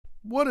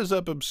What is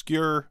up,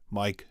 obscure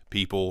mic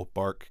people?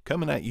 Bark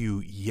coming at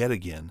you yet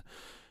again.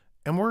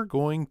 And we're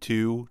going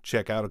to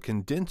check out a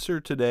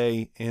condenser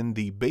today, and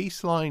the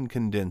baseline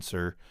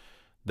condenser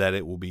that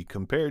it will be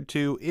compared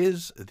to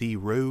is the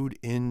Rode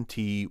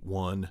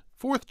NT1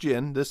 4th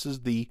gen. This is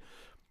the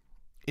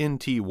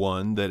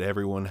NT1 that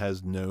everyone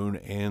has known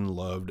and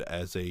loved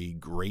as a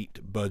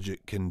great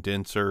budget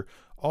condenser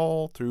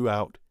all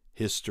throughout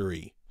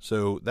history.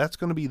 So that's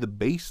going to be the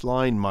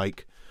baseline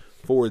mic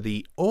for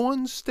the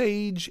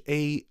OnStage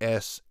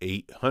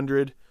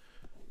AS800,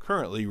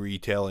 currently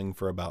retailing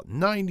for about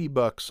 90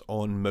 bucks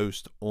on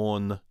most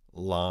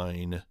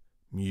online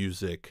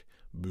music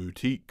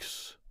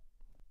boutiques.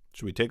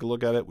 Should we take a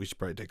look at it? We should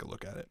probably take a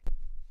look at it.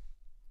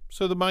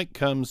 So the mic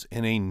comes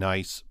in a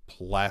nice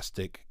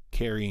plastic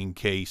carrying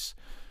case.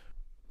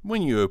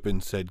 When you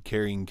open said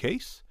carrying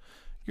case,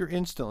 you're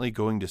instantly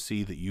going to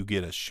see that you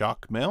get a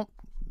shock mount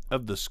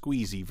of the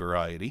squeezy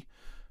variety.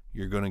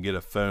 You're going to get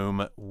a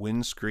foam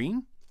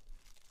windscreen,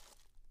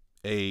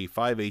 a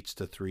 5/8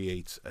 to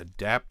 3/8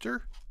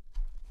 adapter,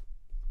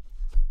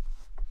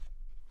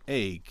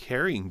 a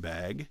carrying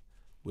bag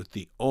with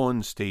the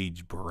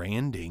OnStage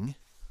branding,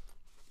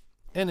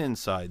 and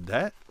inside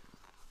that,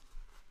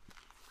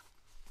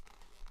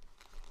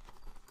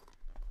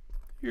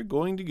 you're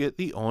going to get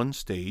the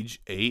OnStage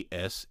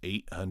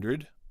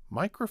AS800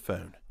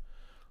 microphone.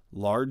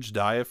 Large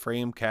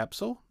diaphragm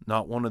capsule,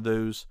 not one of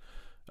those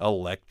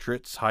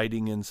electrets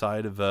hiding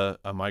inside of a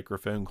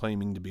microphone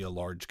claiming to be a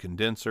large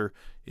condenser.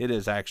 It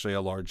is actually a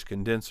large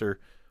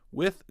condenser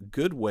with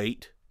good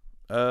weight.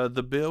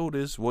 The build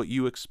is what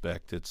you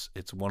expect.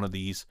 It's one of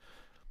these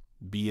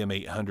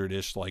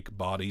BM800-ish like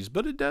bodies,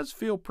 but it does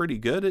feel pretty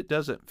good. It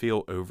doesn't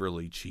feel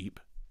overly cheap.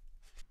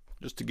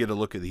 Just to get a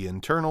look at the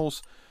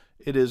internals,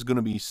 it is going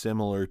to be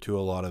similar to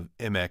a lot of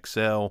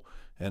MXL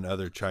and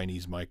other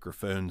Chinese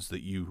microphones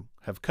that you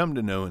have come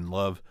to know and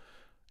love.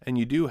 And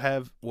you do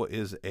have what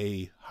is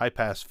a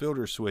high-pass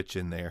filter switch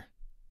in there.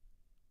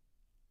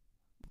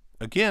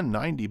 Again,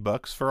 90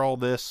 bucks for all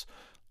this.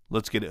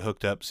 Let's get it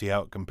hooked up, see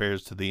how it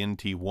compares to the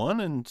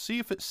NT1, and see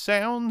if it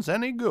sounds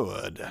any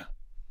good.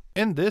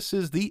 And this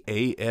is the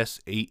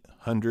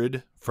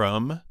AS800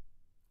 from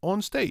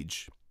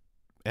OnStage.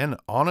 And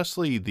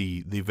honestly,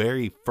 the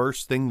very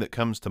first thing that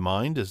comes to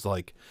mind is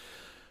like,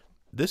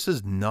 this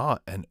is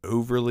not an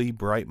overly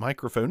bright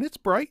microphone. It's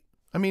bright.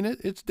 I mean,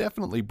 it's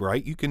definitely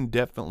bright. You can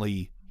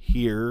definitely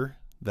hear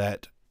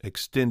that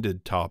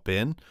extended top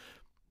end,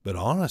 but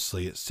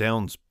honestly, it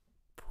sounds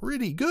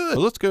pretty good. So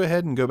let's go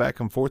ahead and go back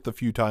and forth a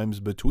few times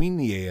between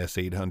the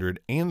AS800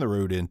 and the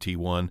Rode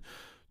NT1,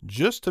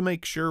 just to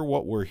make sure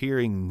what we're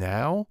hearing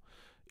now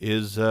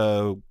is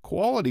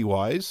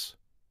quality-wise,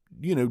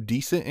 you know,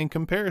 decent in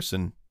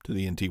comparison to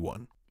the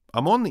NT1.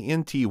 I'm on the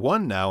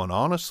NT1 now, and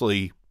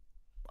honestly,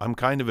 I'm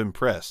kind of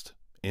impressed.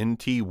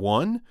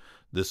 NT1,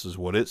 this is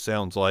what it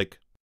sounds like.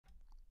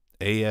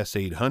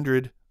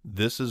 AS800,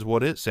 this is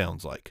what it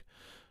sounds like.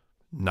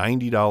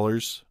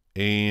 $90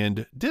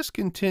 and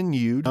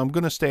discontinued. I'm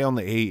going to stay on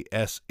the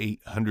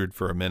AS800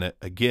 for a minute.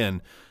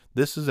 Again,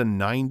 this is a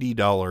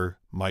 $90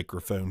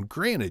 microphone.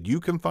 Granted, you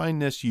can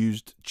find this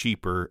used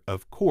cheaper,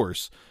 of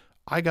course.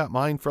 I got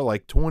mine for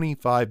like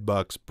 25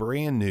 bucks,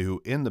 brand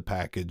new in the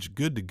package,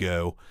 good to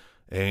go.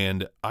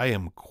 And I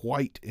am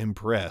quite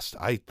impressed.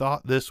 I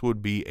thought this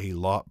would be a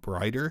lot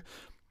brighter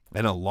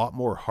and a lot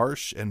more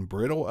harsh and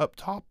brittle up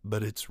top,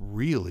 but it's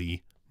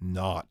really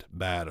not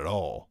bad at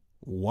all.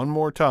 One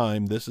more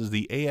time, this is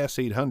the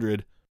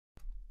AS800,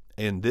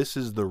 and this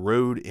is the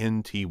Rode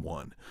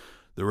NT1.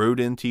 The Rode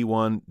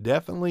NT1,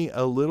 definitely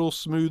a little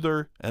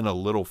smoother and a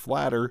little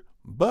flatter,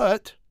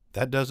 but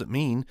that doesn't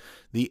mean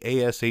the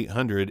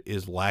AS800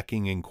 is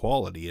lacking in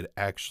quality. It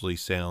actually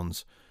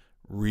sounds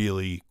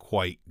really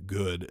quite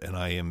good, and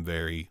I am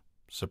very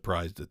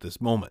surprised at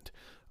this moment.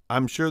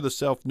 I'm sure the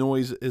self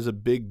noise is a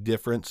big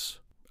difference.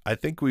 I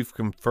think we've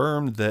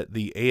confirmed that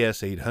the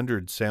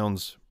AS800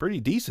 sounds pretty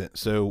decent,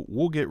 so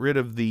we'll get rid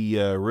of the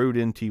Rode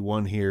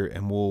NT1 here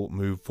and we'll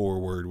move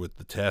forward with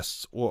the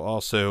tests. We'll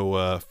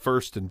also,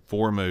 first and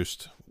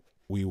foremost,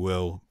 we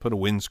will put a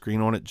windscreen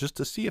on it just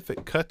to see if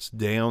it cuts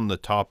down the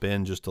top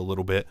end just a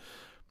little bit.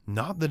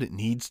 Not that it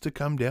needs to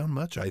come down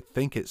much. I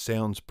think it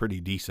sounds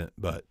pretty decent,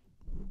 but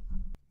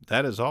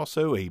that is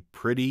also a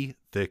pretty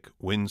thick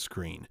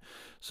windscreen.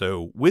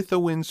 So with the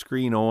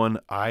windscreen on,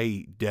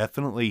 I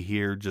definitely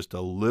hear just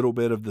a little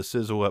bit of the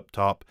sizzle up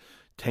top,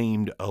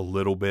 tamed a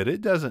little bit.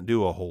 It doesn't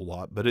do a whole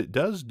lot, but it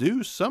does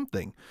do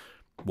something.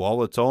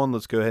 While it's on,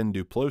 let's go ahead and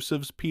do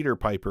plosives. Peter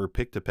Piper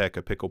picked a peck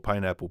of pickle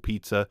pineapple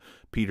pizza.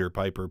 Peter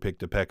Piper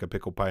picked a peck of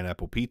pickle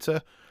pineapple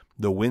pizza.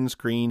 The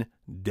windscreen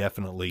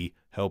definitely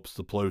helps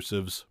the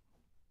plosives.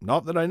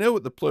 Not that I know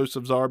what the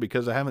plosives are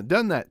because I haven't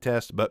done that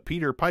test, but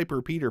Peter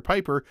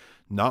Piper,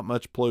 not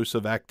much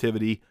plosive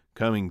activity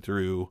coming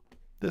through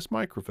this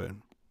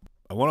microphone.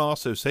 I want to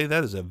also say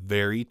that is a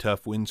very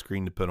tough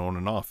windscreen to put on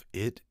and off.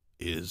 It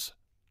is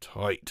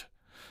tight.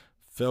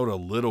 Felt a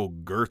little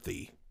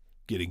girthy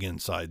getting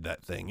inside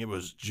that thing. It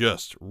was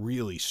just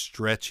really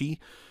stretchy,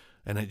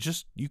 and it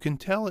just, you can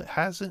tell it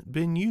hasn't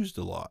been used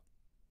a lot.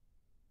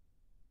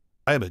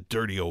 I am a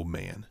dirty old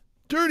man.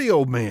 Dirty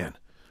old man.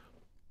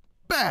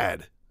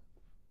 Bad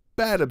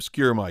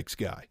obscure mics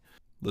guy.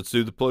 Let's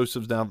do the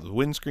plosives now that the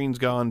windscreen's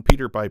gone.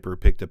 Peter Piper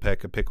picked a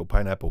peck of pickle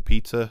pineapple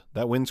pizza.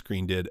 That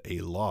windscreen did a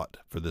lot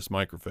for this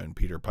microphone.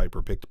 Peter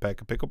Piper picked a peck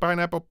of pickle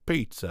pineapple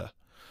pizza.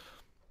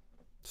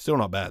 Still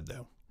not bad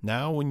though.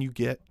 Now when you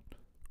get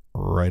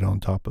right on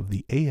top of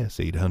the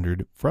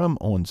AS800 from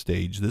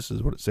OnStage, this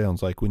is what it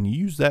sounds like when you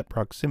use that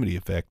proximity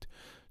effect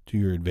to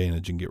your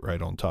advantage and get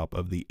right on top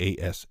of the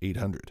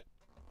AS800.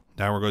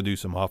 Now we're going to do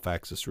some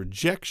off-axis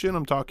rejection.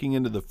 I'm talking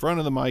into the front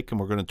of the mic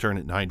and we're going to turn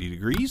it 90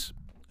 degrees.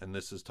 And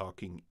this is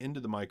talking into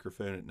the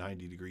microphone at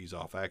 90 degrees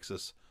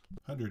off-axis,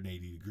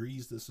 180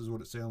 degrees. This is what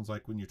it sounds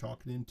like when you're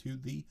talking into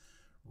the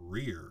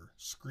rear,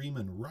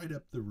 screaming right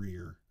up the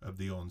rear of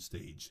the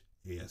OnStage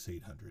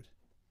AS800.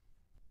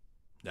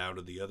 Now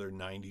to the other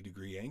 90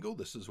 degree angle.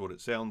 This is what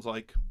it sounds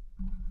like.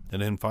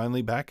 And then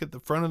finally back at the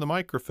front of the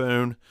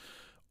microphone,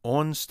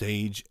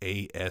 OnStage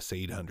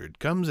AS800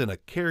 comes in a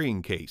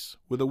carrying case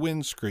with a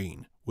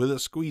windscreen, with a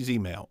squeezy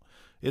mount.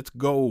 It's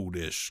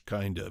goldish,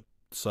 kind of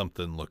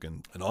something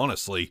looking. And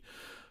honestly,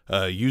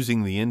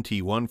 using the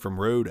NT1 from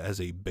Rode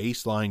as a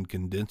baseline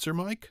condenser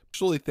mic, I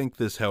actually think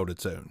this held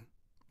its own.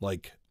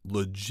 Like,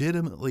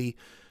 legitimately,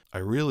 I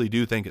really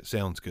do think it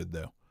sounds good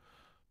though.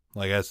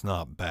 Like, that's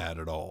not bad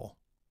at all.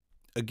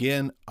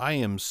 Again, I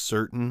am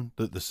certain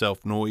that the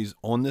self noise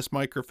on this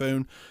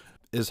microphone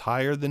is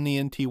higher than the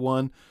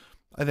NT1.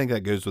 I think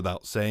that goes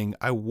without saying.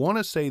 I want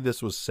to say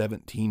this was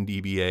 17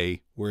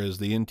 dBA, whereas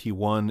the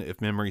NT1, if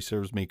memory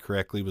serves me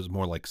correctly, was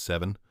more like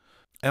 7.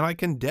 And I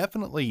can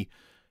definitely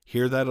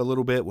hear that a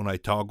little bit when I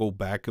toggle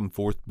back and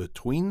forth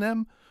between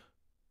them,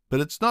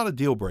 but it's not a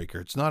deal breaker.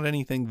 It's not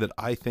anything that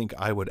I think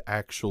I would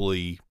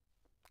actually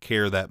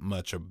care that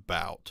much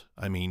about.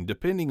 I mean,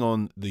 depending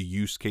on the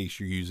use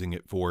case you're using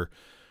it for,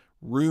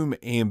 room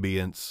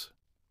ambience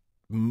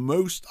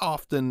most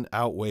often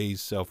outweighs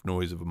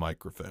self-noise of a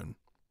microphone.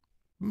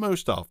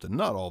 Most often,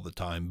 not all the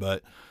time,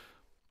 but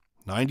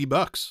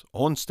 $90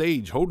 on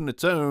stage, holding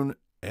its own,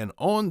 and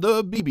on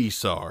the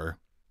BBSAR,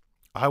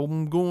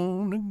 I'm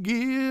gonna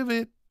give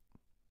it.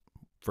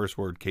 First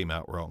word came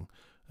out wrong.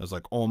 I was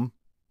like, I'm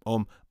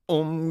gonna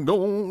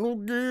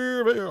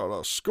give it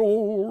a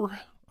score.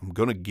 I'm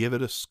gonna give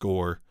it a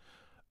score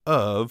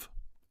of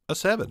a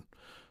 7.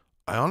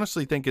 I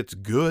honestly think it's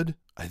good.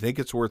 I think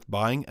it's worth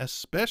buying,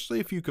 especially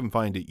if you can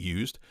find it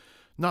used.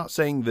 Not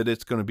saying that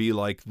it's going to be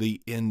like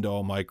the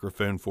end-all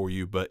microphone for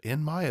you, but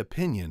in my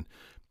opinion,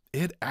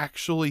 it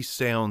actually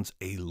sounds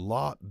a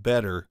lot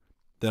better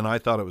than I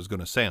thought it was going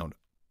to sound.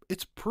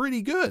 It's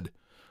pretty good.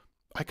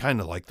 I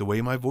kind of like the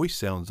way my voice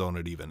sounds on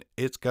it even.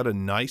 It's got a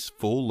nice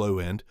full low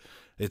end.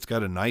 It's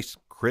got a nice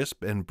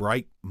crisp and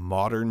bright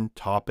modern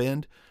top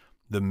end.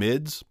 The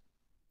mids,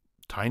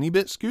 tiny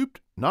bit scooped,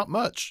 not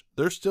much.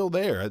 They're still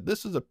there.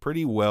 This is a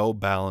pretty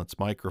well-balanced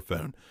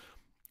microphone.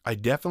 I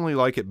definitely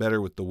like it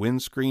better with the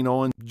windscreen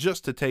on,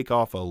 just to take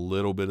off a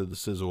little bit of the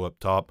sizzle up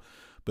top.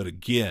 But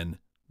again,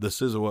 the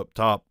sizzle up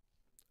top,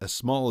 as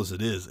small as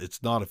it is,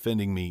 it's not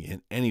offending me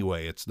in any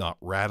way. It's not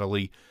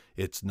rattly.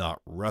 It's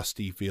not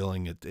rusty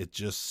feeling. It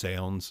just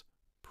sounds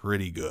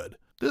pretty good.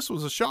 This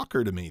was a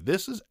shocker to me.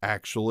 This is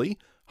actually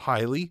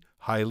highly,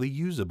 highly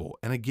usable.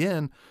 And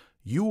again,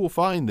 you will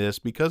find this,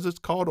 because it's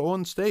called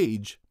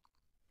OnStage,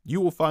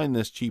 you will find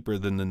this cheaper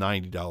than the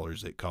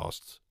 $90 it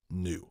costs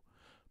new.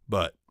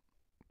 But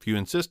if you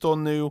insist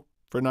on new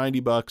for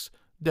 $90,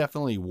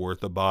 definitely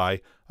worth a buy.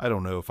 I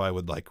don't know if I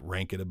would like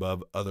rank it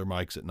above other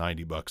mics at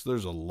 $90.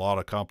 There's a lot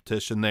of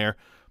competition there.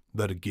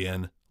 But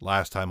again,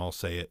 last time I'll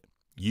say it,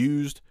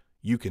 used,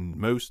 you can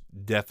most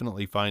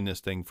definitely find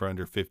this thing for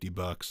under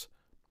 $50.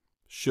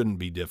 Shouldn't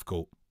be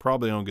difficult.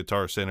 Probably on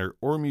Guitar Center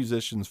or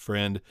Musician's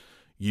Friend,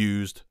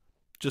 used.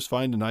 Just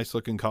find a nice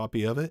looking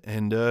copy of it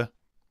and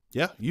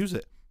yeah, use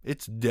it.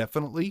 It's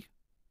definitely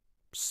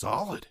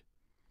solid.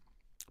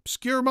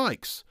 Obscure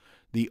mics.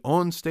 The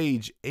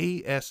OnStage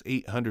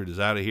AS800 is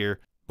out of here.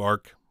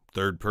 Bark,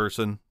 third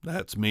person.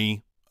 That's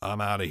me.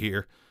 I'm out of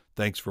here.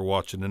 Thanks for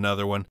watching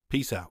another one.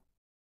 Peace out.